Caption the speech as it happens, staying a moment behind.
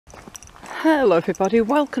Hello everybody,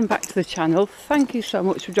 welcome back to the channel. Thank you so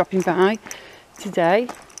much for dropping by. Today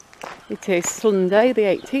it is Sunday the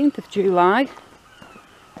 18th of July,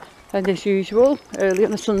 and as usual early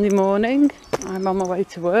on a Sunday morning I'm on my way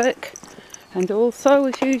to work, and also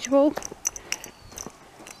as usual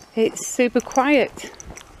it's super quiet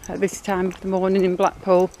at this time of the morning in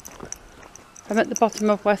Blackpool. I'm at the bottom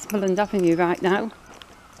of Westmoreland Avenue right now,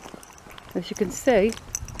 as you can see,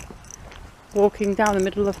 walking down the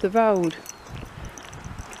middle of the road,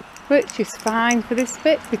 which is fine for this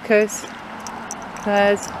bit because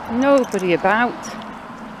there's nobody about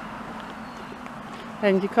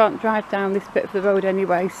and you can't drive down this bit of the road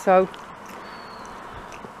anyway, so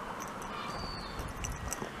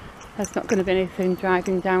there's not going to be anything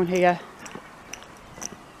driving down here.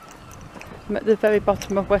 I'm at the very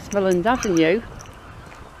bottom of Westmoreland Avenue.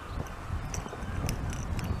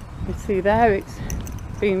 You can see there it's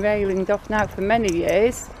been railinged off now for many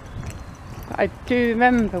years, but I do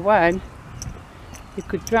remember when you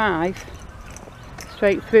could drive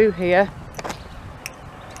straight through here.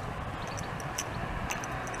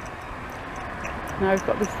 Now we've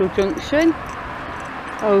got this little junction.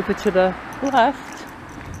 Over to the left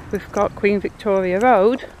we've got Queen Victoria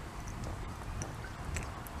Road,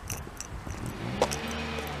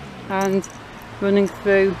 and running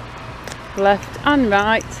through left and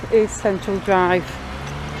right is Central Drive.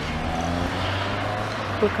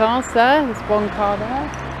 Couple of cars there, there's one car there,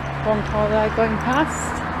 one car there going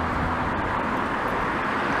past.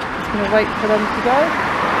 Just going to wait for them to go.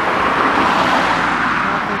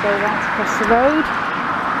 I can go right across the road.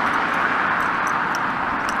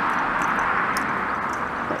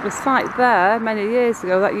 But the site there, many years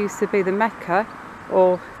ago, that used to be the Mecca,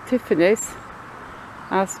 or Tiffany's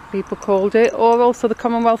as people called it, or also the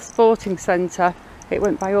Commonwealth Sporting Centre. It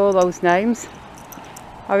went by all those names.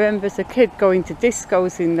 I remember as a kid going to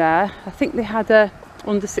discos in there. I think they had a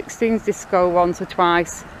under 16s disco once or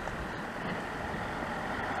twice.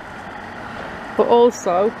 But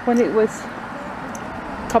also when it was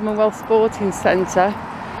Commonwealth Sporting Centre,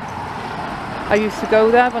 I used to go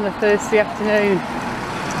there on a Thursday afternoon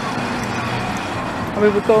and we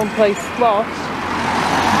would go and play squash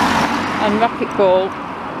and racquetball.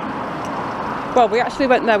 Well, we actually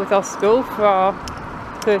went there with our school for our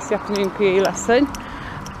Thursday afternoon PE lesson,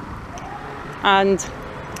 and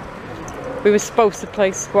we were supposed to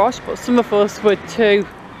play squash, but some of us were too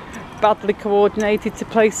badly coordinated to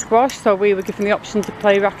play squash, so we were given the option to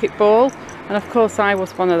play racquetball, and of course I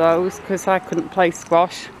was one of those because I couldn't play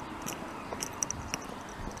squash.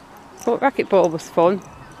 But racquetball was fun.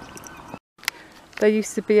 There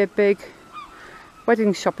used to be a big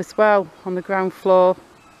wedding shop as well on the ground floor.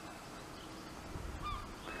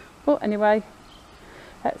 But anyway,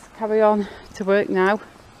 let's carry on to work now.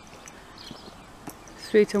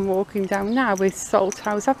 Street I'm walking down now is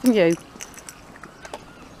Salthouse Avenue.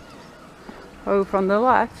 Over on the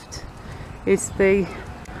left is the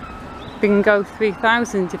Bingo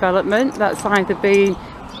 3000 development. That's either been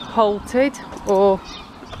halted or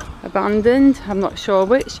abandoned, I'm not sure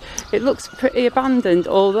which. It looks pretty abandoned,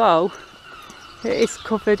 although it is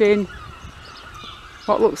covered in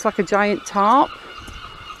what looks like a giant tarp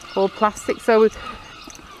or plastic. So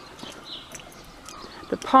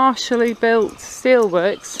the partially built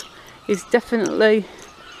steelworks is definitely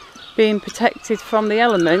being protected from the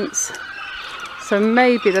elements, so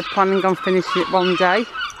maybe they're planning on finishing it one day.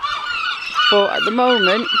 But at the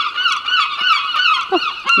moment,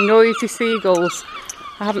 noisy seagulls.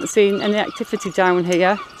 I haven't seen any activity down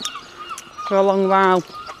here for a long while.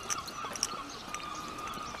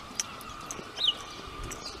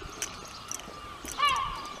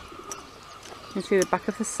 You can see the back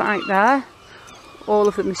of the site there. All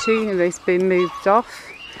of the machinery has been moved off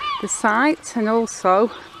the site, and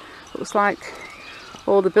also looks like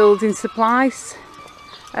all the building supplies,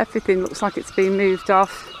 everything looks like it's been moved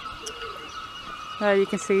off. There you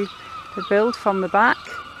can see the build from the back.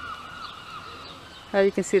 There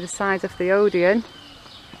you can see the side of the Odeon.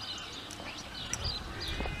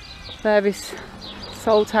 There is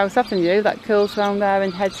Salthouse Avenue that curls round there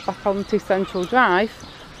and heads back onto Central Drive.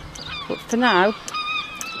 But for now,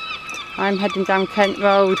 I'm heading down Kent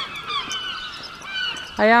Road.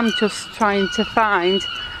 I am just trying to find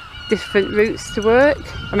different routes to work.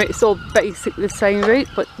 I mean, it's all basically the same route,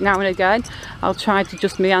 but now and again I'll try to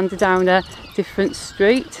just meander down a different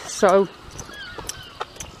street, so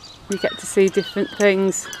you get to see different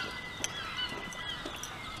things.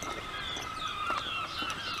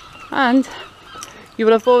 And you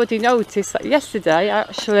will have already noticed that yesterday I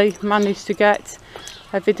actually managed to get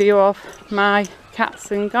a video of my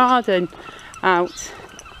cats and garden out.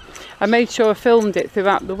 I made sure I filmed it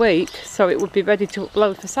throughout the week so it would be ready to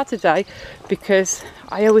upload for Saturday, because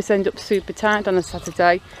I always end up super tired on a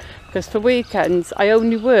Saturday, because for weekends I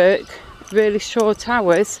only work really short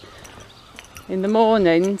hours in the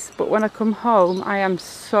mornings, but when I come home I am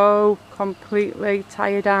so completely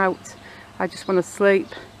tired out. I just want to sleep.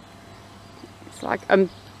 It's like I'm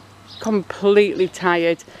completely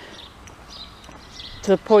tired to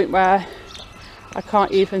the point where I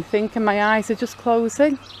can't even think and my eyes are just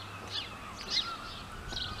closing.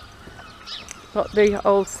 Got the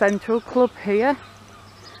old Central Club here.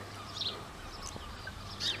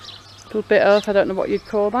 A little bit of, I don't know what you'd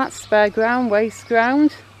call that, spare ground, waste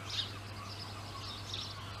ground.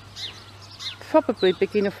 Probably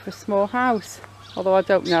big enough for a small house, although I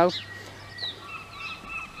don't know.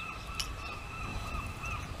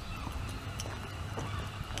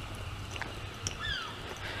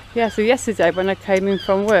 Yeah, so yesterday when I came in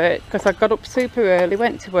from work, because I got up super early,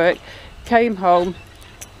 went to work, came home.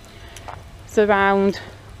 It's around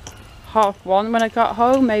 1:30 when I got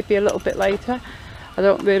home, maybe a little bit later, I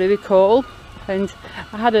don't really recall. And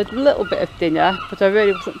I had a little bit of dinner, but I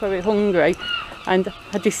really wasn't very hungry. And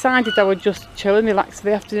I decided I would just chill and relax for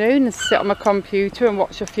the afternoon and sit on my computer and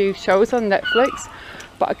watch a few shows on Netflix.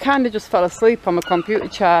 But I kind of just fell asleep on my computer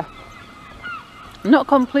chair. Not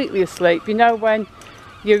completely asleep, you know when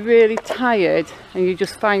you're really tired and you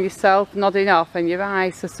just find yourself nodding off and your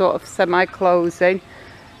eyes are sort of semi-closing.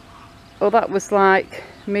 Well, that was like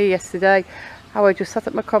me yesterday, how I just sat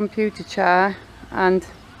at my computer chair and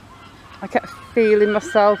I kept feeling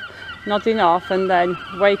myself nodding off and then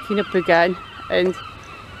waking up again. And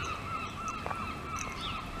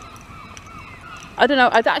I don't know,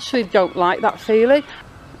 I actually don't like that feeling.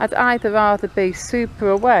 I'd either rather be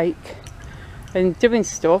super awake and doing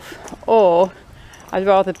stuff, or I'd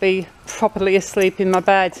rather be properly asleep in my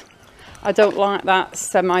bed. I don't like that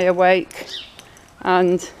semi-awake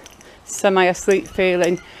and semi-asleep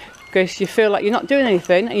feeling, because you feel like you're not doing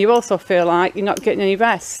anything and you also feel like you're not getting any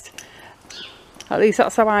rest. At least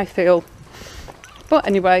that's how I feel. But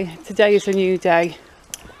anyway, today is a new day.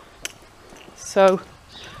 So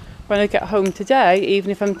when I get home today,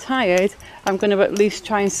 even if I'm tired, I'm going to at least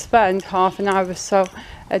try and spend half an hour or so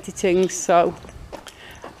editing, so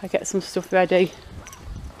I get some stuff ready.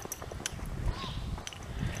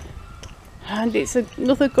 And it's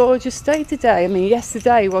another gorgeous day today. I mean,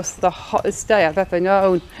 yesterday was the hottest day I've ever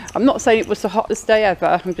known. I'm not saying it was the hottest day ever,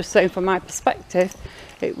 I'm just saying from my perspective,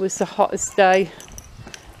 it was the hottest day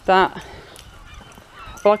that,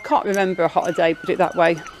 well, I can't remember a hotter day, put it that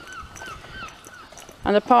way.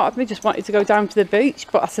 And a part of me just wanted to go down to the beach,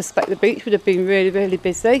 but I suspect the beach would have been really, really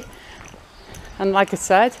busy. And like I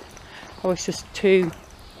said, I was just too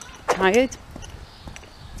tired.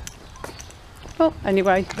 But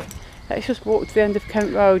anyway, let's just walk to the end of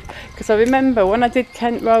Kent Road, because I remember when I did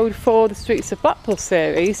Kent Road for the Streets of Blackpool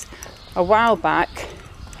series a while back,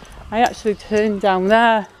 I actually turned down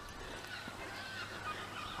there.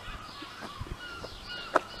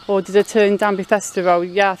 Or did I turn down Bethesda Road?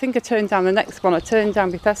 Yeah, I think I turned down the next one. I turned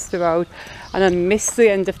down Bethesda Road and I missed the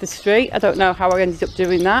end of the street. I don't know how I ended up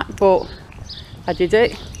doing that, but I did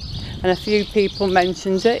it. And a few people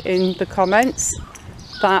mentioned it in the comments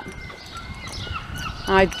that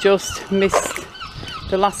I just missed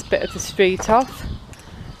the last bit of the street off.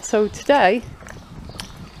 So today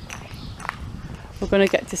we're going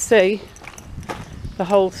to get to see the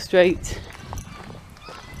whole street.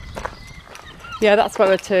 Yeah, that's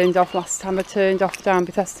where I turned off last time. I turned off down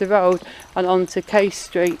Bethesda Road and onto Case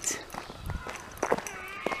Street.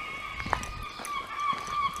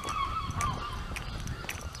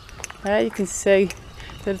 There you can see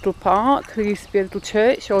the little park. There used to be a little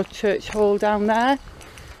church or church hall down there.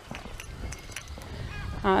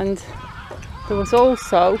 And there was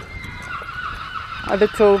also a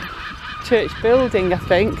little church building, I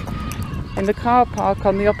think, in the car park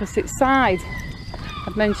on the opposite side.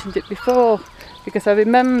 I've mentioned it before, because I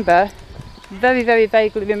remember, very, very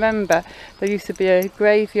vaguely remember, there used to be a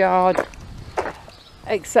graveyard,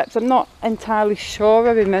 except I'm not entirely sure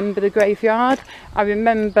I remember the graveyard. I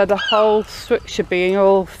remember the whole structure being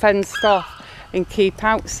all fenced off and keep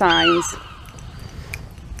out signs.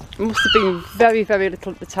 It must have been very, very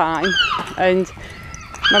little at the time, and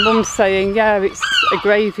my mum's saying, yeah, it's a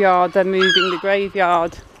graveyard, they're moving the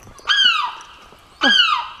graveyard. Oh,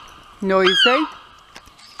 noisy.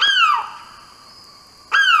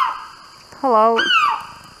 Hello. Oh.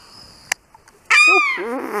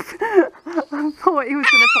 I thought he was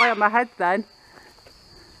going to fly on my head then.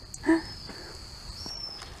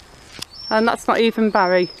 And that's not even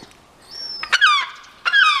Barry.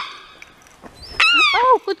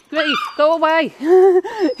 Oh, good grief, go away.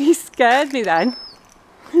 He scared me then.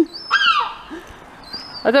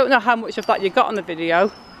 I don't know how much of that you got on the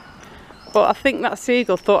video, but I think that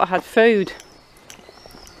seagull thought I had food.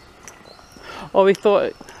 Or he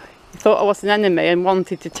thought I was an enemy and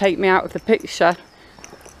wanted to take me out of the picture.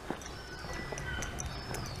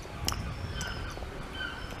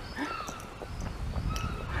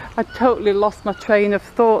 I totally lost my train of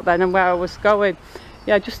thought then and where I was going.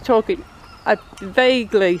 Yeah, just talking, I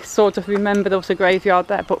vaguely sort of remember there was a graveyard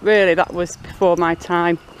there, but really that was before my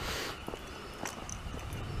time.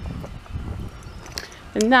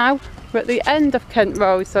 And now we're at the end of Kent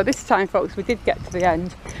Road, so this time folks we did get to the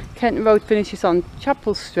end. Kent Road finishes on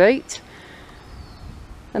Chapel Street,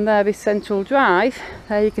 and there is Central Drive.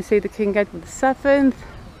 There you can see the King Edward VII.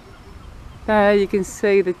 There you can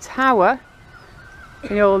see the tower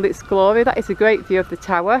in all its glory. That is a great view of the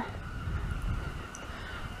tower.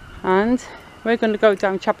 And we're going to go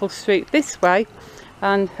down Chapel Street this way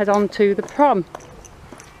and head on to the prom.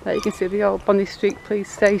 There you can see the old Bonny Street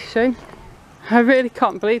police station. I really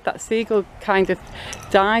can't believe that seagull kind of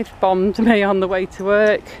dive bombed me on the way to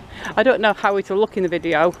work. I don't know how it'll look in the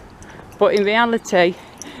video, but in reality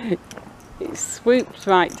it swooped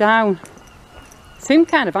right down. Seemed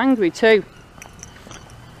kind of angry too.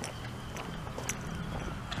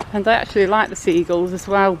 And I actually like the seagulls as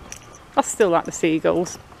well. I still like the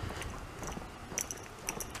seagulls.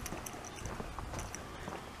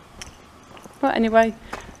 But anyway,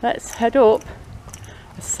 let's head up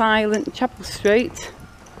a silent Chapel Street.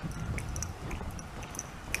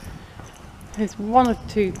 There's one or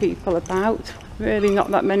two people about, really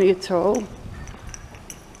not that many at all.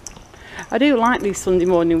 I do like these Sunday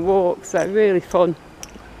morning walks, they're really fun.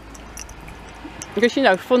 Because you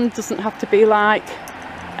know, fun doesn't have to be like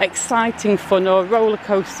exciting fun or roller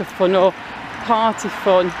coaster fun or party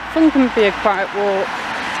fun. Fun can be a quiet walk.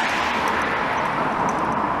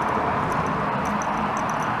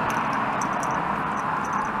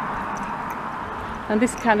 And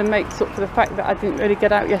this kind of makes up for the fact that I didn't really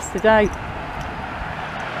get out yesterday.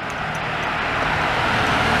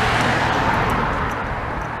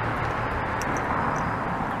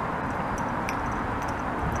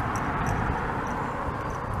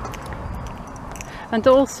 And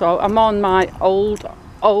also I'm on my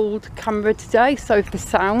old camera today, so if the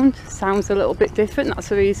sound sounds a little bit different, that's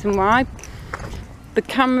the reason why. The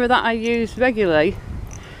camera that I use regularly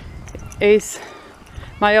is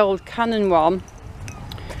my old Canon one.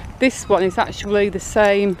 This one is actually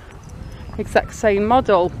the exact same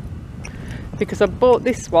model, because I bought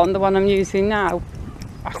this one, the one I'm using now,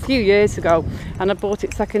 a few years ago, and I bought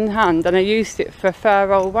it second hand and I used it for a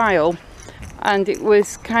fair old while, and it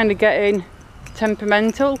was kind of getting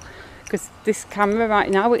temperamental because this camera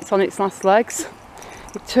right now, it's on its last legs.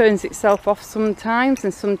 It turns itself off sometimes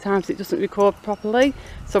and sometimes it doesn't record properly,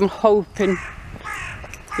 so I'm hoping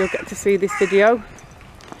you'll get to see this video.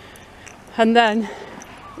 And then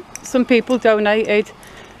some people donated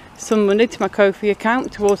some money to my Ko-fi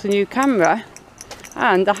account towards a new camera,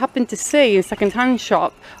 and I happened to see in a second-hand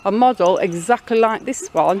shop a model exactly like this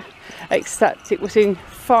one, except it was in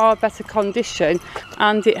far better condition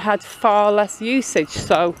and it had far less usage,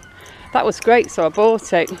 so that was great, so I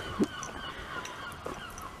bought it.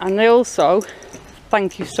 And I also,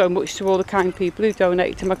 thank you so much to all the kind people who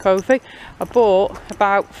donated to my Ko-fi, I bought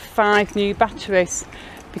about 5 new batteries,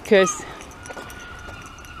 because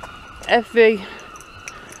every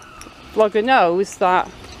vlogger knows that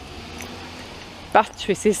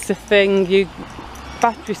batteries is the thing.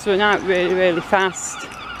 Batteries run out really fast,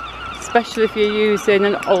 especially if you're using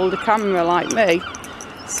an older camera like me.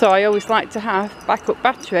 So I always like to have backup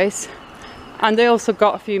batteries, and I also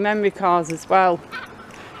got a few memory cards as well.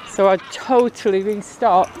 So I totally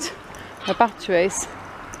restocked my batteries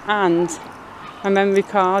and my memory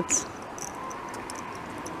cards.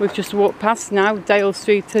 We've just walked past now Dale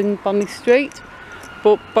Street and Bonny Street,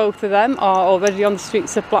 but both of them are already on the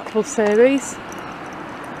Streets of Blackpool series.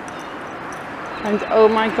 And oh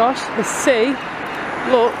my gosh, the sea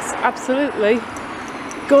looks absolutely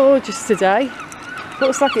gorgeous today.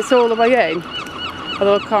 Looks like it's all the way in,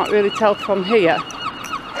 although I can't really tell from here.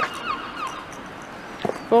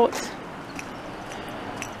 But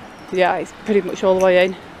yeah, it's pretty much all the way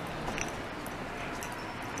in.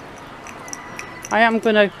 I am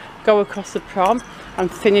going to go across the prom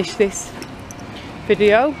and finish this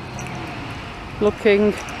video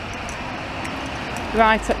looking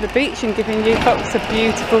right at the beach and giving you folks a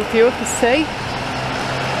beautiful view of the sea.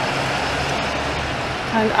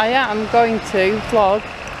 And I am going to vlog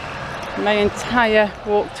my entire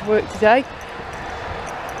walk to work today,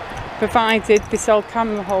 provided this old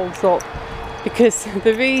camera holds up. because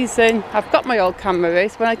the reason I've got my old camera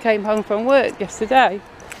is when I came home from work yesterday,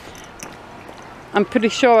 I'm pretty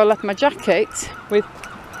sure I left my jacket with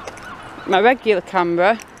my regular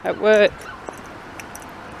camera at work.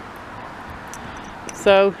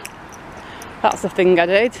 So that's the thing I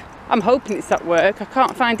did. I'm hoping it's at work. I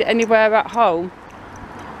can't find it anywhere at home.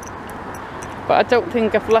 But I don't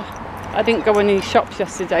think I've left. I didn't go in any shops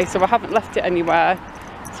yesterday, so I haven't left it anywhere.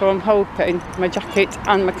 So I'm hoping my jacket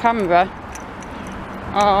and my camera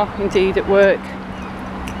are indeed at work.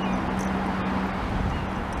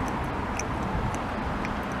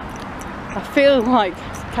 I feel like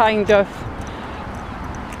kind of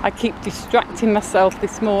I keep distracting myself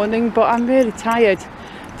this morning, but I'm really tired.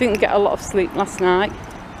 Didn't get a lot of sleep last night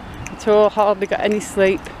at all, hardly got any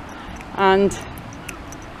sleep, and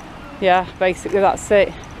yeah, basically that's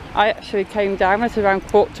it. I actually came down at around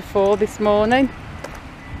 3:45 this morning,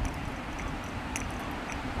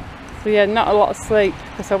 so yeah, not a lot of sleep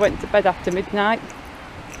because I went to bed after midnight.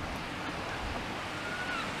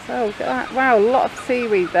 So look at that. Wow, a lot of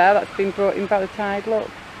seaweed there that's been brought in by the tide. Look,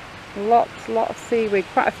 lot of seaweed.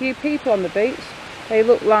 Quite a few people on the beach. They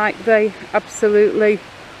look like they absolutely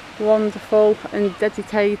wonderful and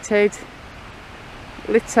dedicated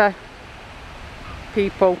litter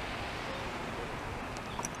people.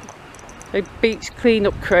 A beach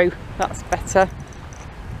clean-up crew, that's better.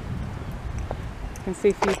 You can see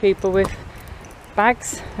a few people with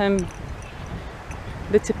bags and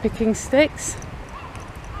litter picking sticks.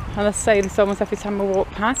 And I say this almost every time I walk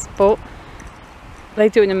past, but they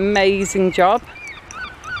do an amazing job.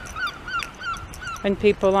 When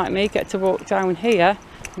people like me get to walk down here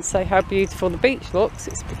and say how beautiful the beach looks,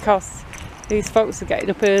 it's because these folks are getting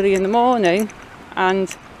up early in the morning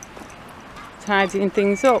and tidying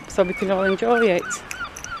things up so we can all enjoy it.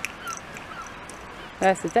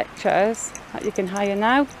 There's the deck chairs that you can hire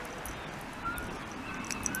now.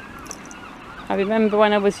 I remember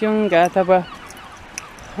when I was younger there were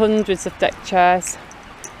hundreds of deck chairs,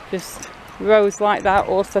 just rows like that,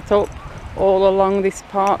 all set up all along this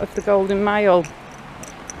part of the Golden Mile.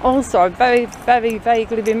 Also, I very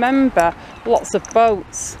vaguely remember lots of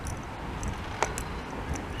boats.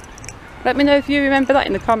 Let me know if you remember that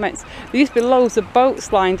in the comments. There used to be loads of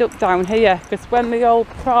boats lined up down here, because when the old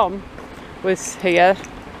prom was here,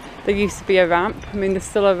 there used to be a ramp. I mean, there's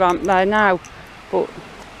still a ramp there now, but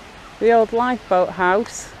the old lifeboat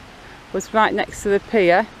house was right next to the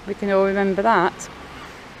pier. We can all remember that.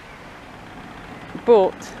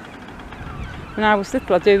 But when I was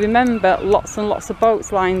little, I do remember lots and lots of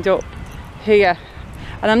boats lined up here,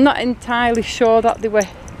 and I'm not entirely sure that they were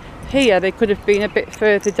here. They could have been a bit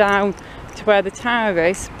further down to where the tower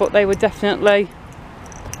is, but they were definitely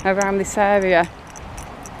around this area.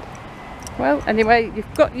 Well, anyway,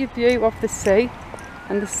 you've got your view of the sea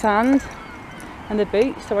and the sand and the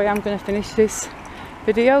beach, so I am going to finish this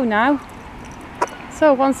video now.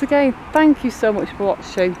 So once again, thank you so much for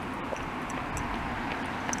watching.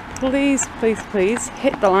 Please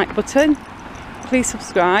hit the like button, please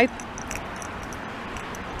subscribe,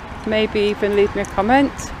 maybe even leave me a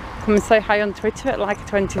comment, come and say hi on Twitter at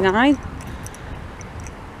Leica29,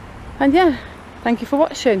 and yeah, thank you for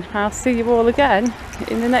watching. I'll see you all again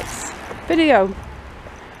in the next video.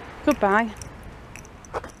 Goodbye.